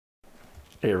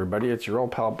Hey everybody, it's your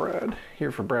old pal Brad,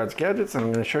 here for Brad's Gadgets, and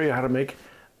I'm going to show you how to make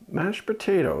mashed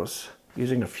potatoes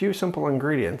using a few simple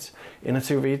ingredients in a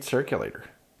sous vide circulator.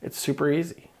 It's super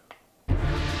easy.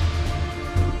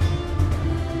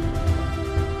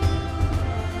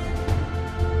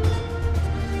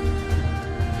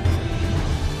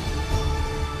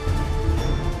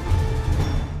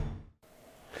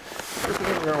 First thing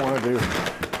you're going to want to do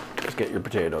is get your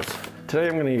potatoes. Today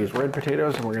I'm going to use red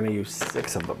potatoes, and we're going to use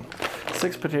 6 of them.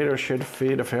 6 potatoes should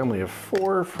feed a family of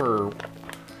 4 for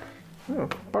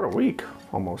about a week,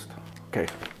 almost. Okay,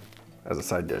 as a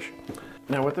side dish.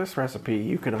 Now with this recipe,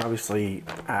 you can obviously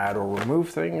add or remove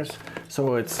things,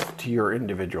 so it's to your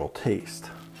individual taste.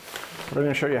 But I'm going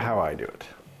to show you how I do it.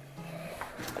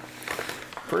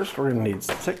 First, we're going to need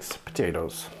 6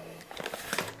 potatoes.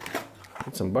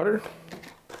 Need some butter,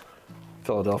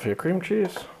 Philadelphia cream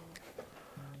cheese,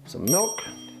 some milk,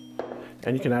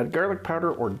 and you can add garlic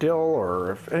powder or dill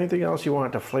or if anything else you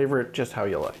want to flavor it just how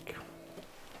you like.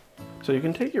 So you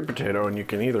can take your potato and you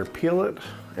can either peel it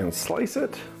and slice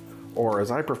it, or as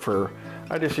I prefer,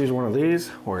 I just use one of these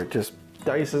where it just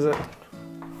dices it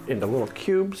into little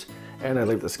cubes and I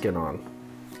leave the skin on.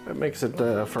 It makes it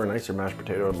for a nicer mashed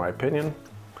potato in my opinion.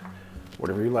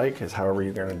 Whatever you like is however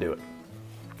you're going to do it.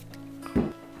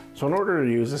 So in order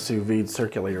to use a sous vide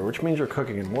circulator, which means you're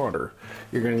cooking in water,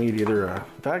 you're going to need either a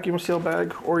vacuum seal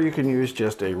bag or you can use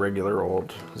just a regular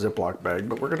old Ziploc bag,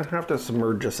 but we're going to have to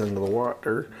submerge this into the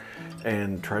water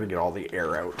and try to get all the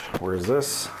air out. Whereas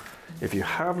this, if you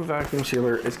have a vacuum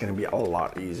sealer, it's going to be a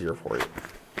lot easier for you.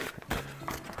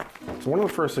 So one of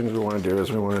the first things we want to do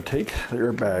is we want to take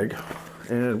your bag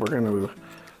and we're going to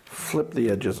flip the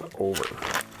edges over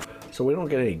so we don't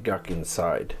get any guck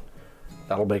inside.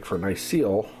 That'll make for a nice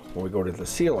seal when we go to the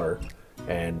sealer,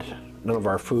 and none of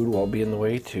our food will be in the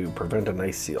way to prevent a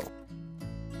nice seal.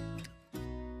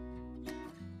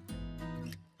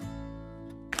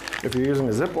 If you're using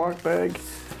a Ziploc bag,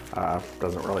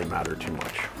 doesn't really matter too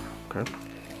much. Okay.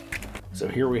 So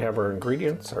here we have our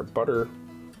ingredients: our butter,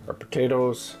 our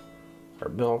potatoes, our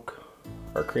milk,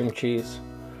 our cream cheese,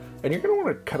 and you're going to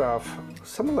want to cut off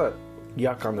some of that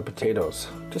yuck on the potatoes.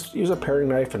 Just use a paring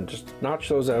knife and just notch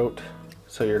those out,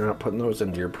 so you're not putting those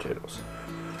into your potatoes.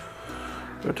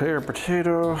 So take your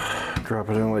potato, drop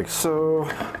it in like so,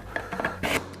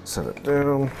 set it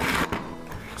down,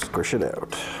 squish it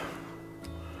out.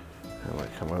 And they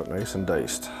come out nice and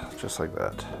diced, just like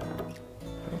that.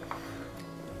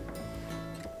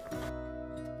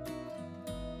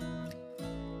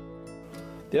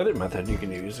 The other method you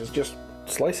can use is just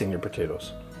slicing your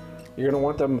potatoes. You're gonna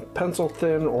want them pencil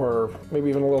thin or maybe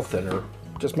even a little thinner.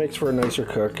 Just makes for a nicer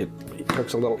cook. It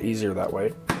cooks a little easier that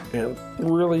way. And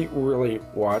really, really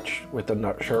watch with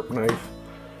the sharp knife.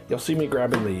 You'll see me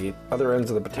grabbing the other ends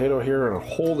of the potato here and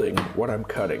holding what I'm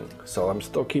cutting. So I'm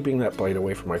still keeping that blade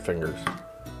away from my fingers.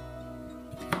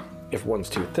 If one's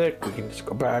too thick, we can just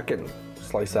go back and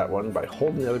slice that one by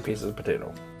holding the other pieces of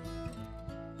potato.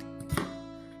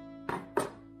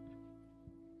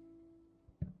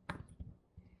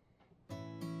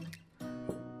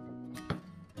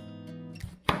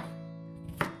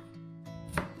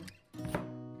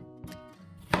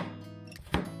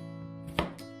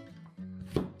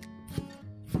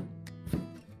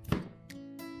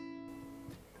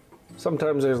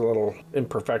 Sometimes there's little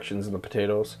imperfections in the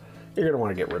potatoes. You're going to want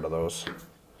to get rid of those.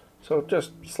 So just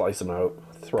slice them out,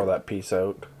 throw that piece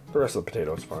out. The rest of the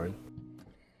potato is fine.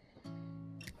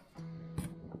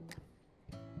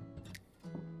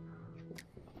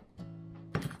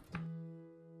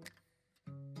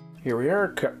 Here we are,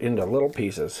 cut into little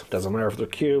pieces. Doesn't matter if they're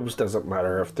cubes, doesn't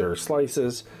matter if they're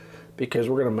slices, because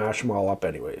we're going to mash them all up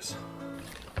anyways.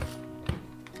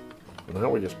 Now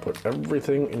we just put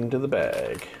everything into the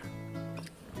bag.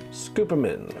 Scoop them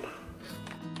in.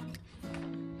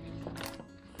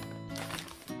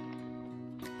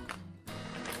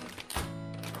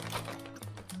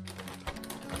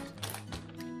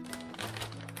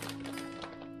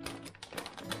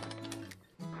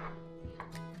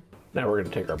 Now we're going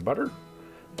to take our butter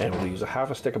and we'll use a half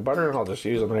a stick of butter, and I'll just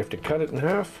use a knife to cut it in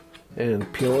half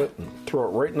and peel it and throw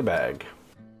it right in the bag.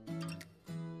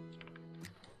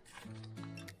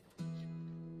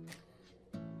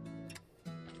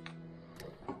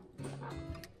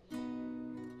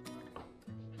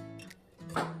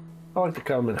 I like to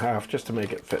cut them in half just to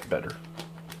make it fit better.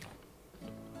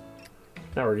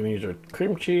 Now we're going to use our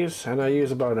cream cheese, and I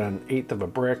use about 1/8 of a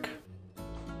brick.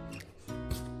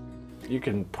 You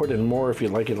can put in more if you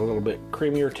like it a little bit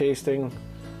creamier tasting,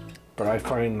 but I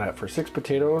find that for 6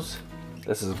 potatoes,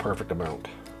 this is a perfect amount.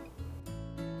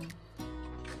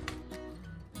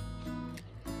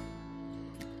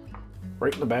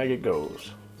 Right in the bag it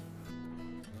goes.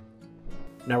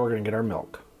 Now we're gonna get our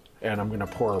milk. And I'm gonna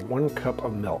pour 1 cup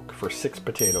of milk for 6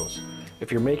 potatoes.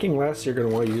 If you're making less, you're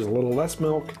gonna wanna use a little less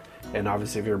milk. And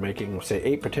obviously if you're making, say,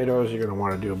 8 potatoes, you're gonna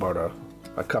wanna do about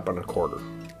a cup and a quarter.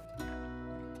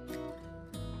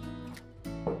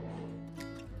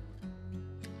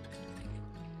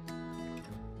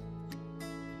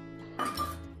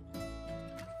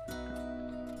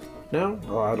 Now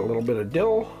I'll add a little bit of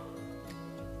dill,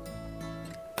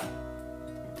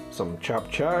 some chopped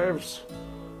chives,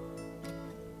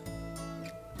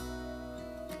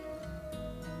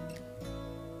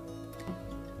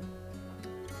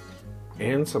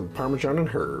 and some Parmesan and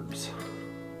herbs.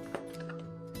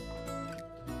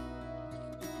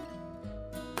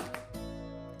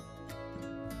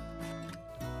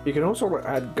 You can also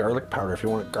add garlic powder if you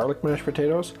want garlic mashed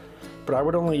potatoes, but I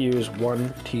would only use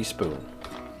 1 teaspoon.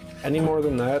 Any more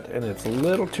than that and it's a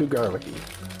little too garlicky.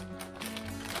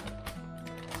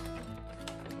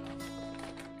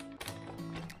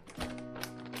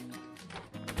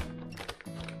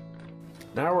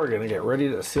 Now we're going to get ready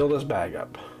to seal this bag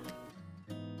up.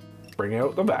 Bring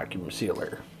out the vacuum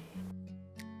sealer.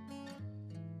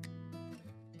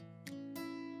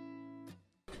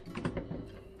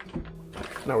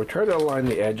 Now we try to align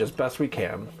the edge as best we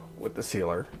can with the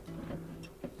sealer.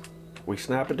 We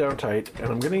snap it down tight, and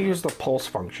I'm going to use the pulse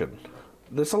function.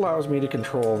 This allows me to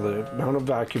control the amount of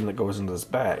vacuum that goes into this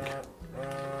bag.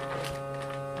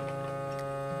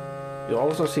 You'll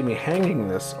also see me hanging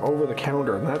this over the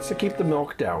counter, and that's to keep the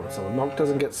milk down so the milk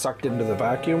doesn't get sucked into the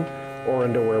vacuum or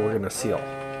into where we're going to seal.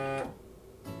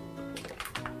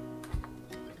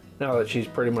 Now that she's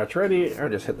pretty much ready, I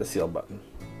just hit the seal button.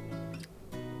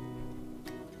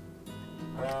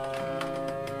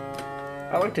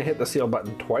 I like to hit the seal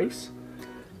button twice.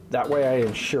 That way I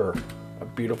ensure a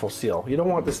beautiful seal. You don't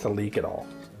want this to leak at all.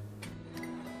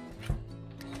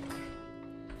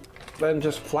 Then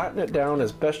just flatten it down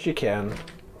as best you can,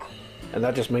 and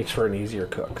that just makes for an easier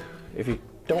cook. If you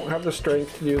don't have the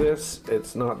strength to do this,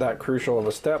 it's not that crucial of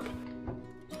a step.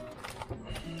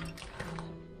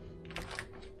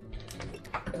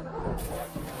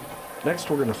 Next,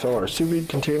 we're going to fill our sous vide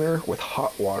container with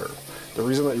hot water. The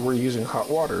reason that we're using hot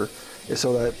water is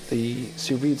so that the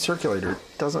sous vide circulator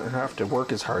doesn't have to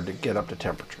work as hard to get up to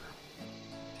temperature.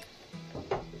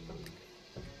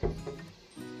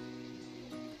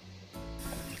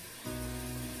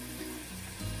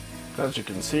 As you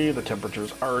can see, the temperature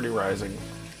is already rising.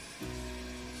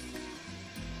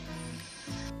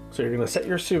 So you're going to set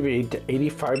your sous vide to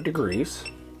 85 degrees.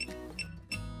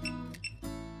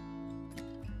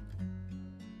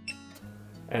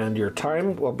 And your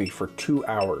time will be for 2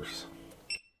 hours.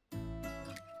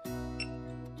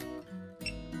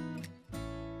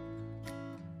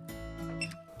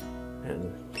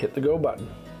 And hit the go button.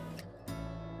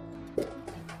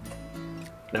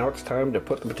 Now it's time to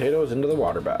put the potatoes into the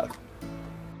water bath.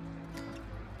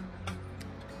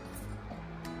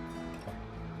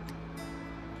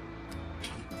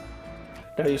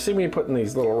 Now you see me putting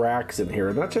these little racks in here,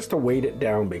 and that's just to weight it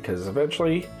down, because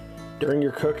eventually during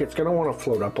your cook it's going to want to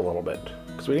float up a little bit.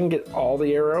 Because we didn't get all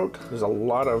the air out, there's a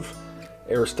lot of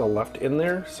air still left in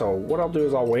there. So what I'll do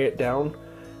is I'll weigh it down,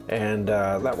 and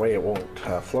that way it won't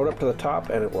float up to the top,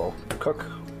 and it will cook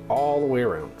all the way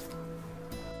around.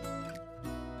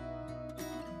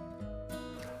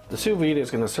 The sous vide is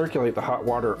going to circulate the hot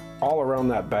water all around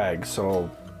that bag,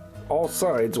 so all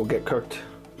sides will get cooked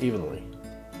evenly.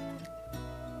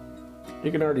 You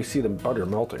can already see the butter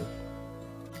melting.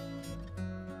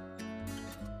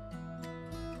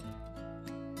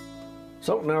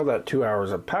 So now that 2 hours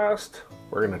have passed,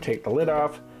 we're going to take the lid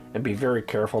off and be very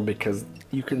careful, because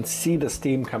you can see the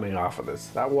steam coming off of this.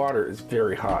 That water is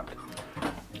very hot.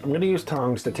 I'm going to use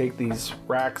tongs to take these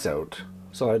racks out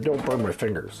so I don't burn my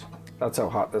fingers. That's how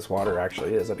hot this water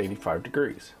actually is at 85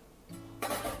 degrees.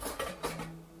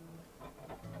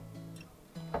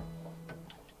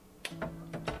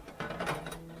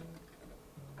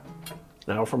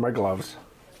 Now for my gloves.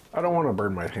 I don't want to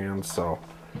burn my hands, so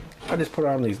I just put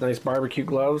on these nice barbecue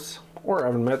gloves or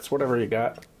oven mitts, whatever you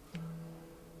got.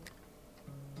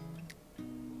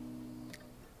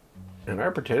 And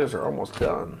our potatoes are almost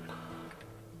done.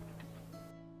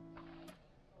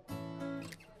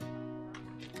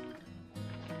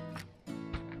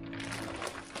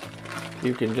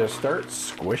 You can just start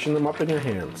squishing them up in your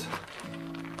hands.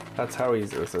 That's how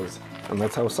easy this is, and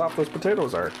that's how soft those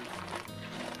potatoes are.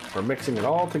 We're mixing it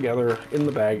all together in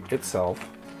the bag itself.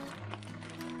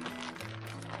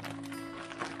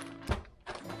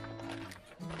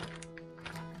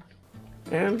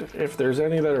 And if there's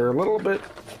any that are a little bit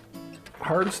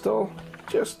hard still,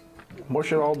 just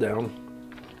mush it all down.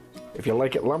 If you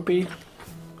like it lumpy,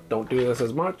 don't do this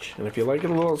as much. And if you like it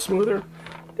a little smoother,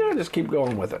 yeah, just keep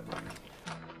going with it.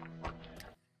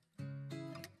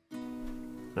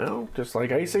 Now, just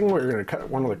like icing, we're going to cut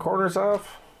one of the corners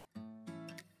off.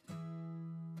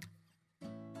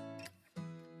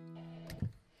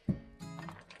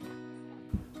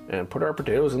 And put our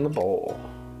potatoes in the bowl.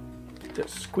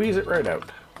 Just squeeze it right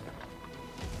out.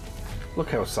 Look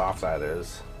how soft that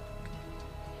is.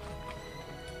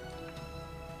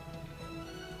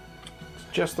 It's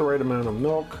just the right amount of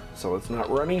milk so it's not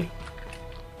runny.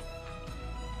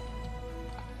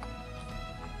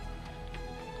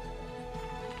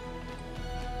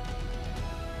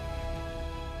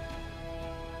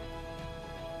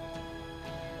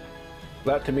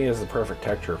 That to me is the perfect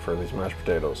texture for these mashed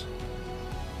potatoes.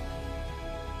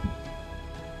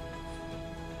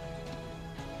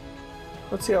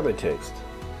 Let's see how they taste.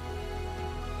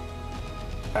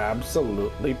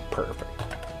 Absolutely perfect.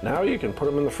 Now you can put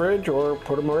them in the fridge or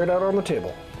put them right out on the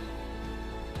table.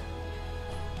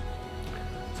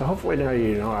 So hopefully now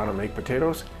you know how to make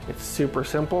potatoes. It's super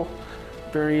simple,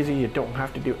 very easy. You don't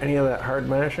have to do any of that hard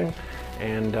mashing.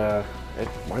 And in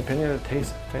my opinion, it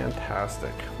tastes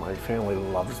fantastic. My family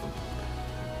loves them.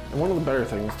 And one of the better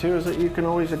things too is that you can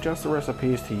always adjust the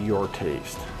recipes to your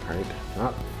taste, right?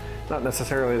 Not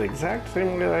necessarily the exact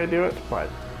same way that I do it, but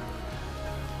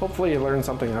hopefully you learned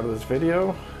something out of this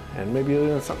video and maybe you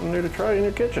learned something new to try in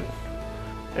your kitchen.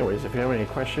 Anyways, if you have any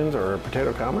questions or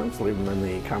potato comments, leave them in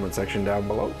the comment section down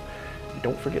below.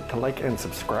 Don't forget to like and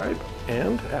subscribe,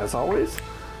 and as always,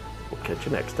 we'll catch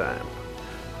you next time.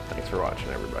 Thanks for watching,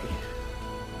 everybody.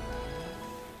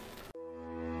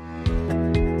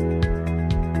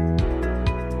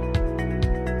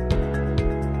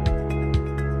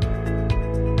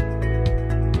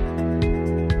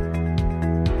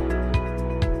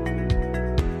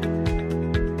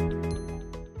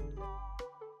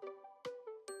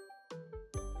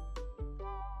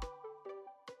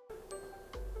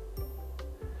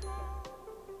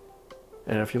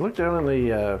 And if you look down in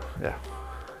the,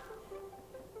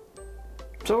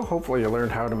 So hopefully you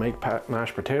learned how to make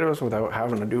mashed potatoes without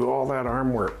having to do all that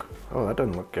arm work. Oh, that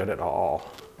doesn't look good at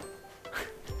all.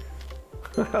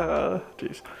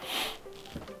 Jeez.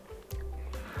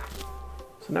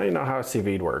 So now you know how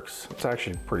SousVide works. It's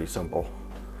actually pretty simple.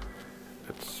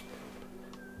 It's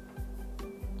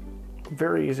a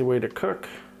very easy way to cook.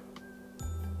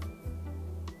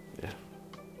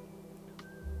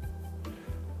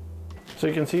 So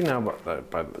you can see now and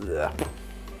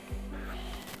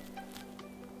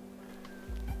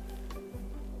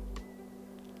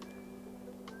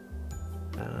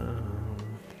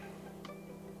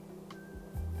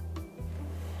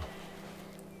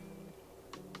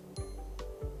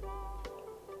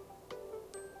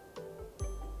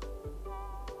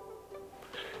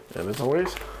as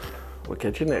always, we'll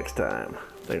catch you next time.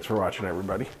 Thanks for watching,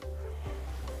 everybody.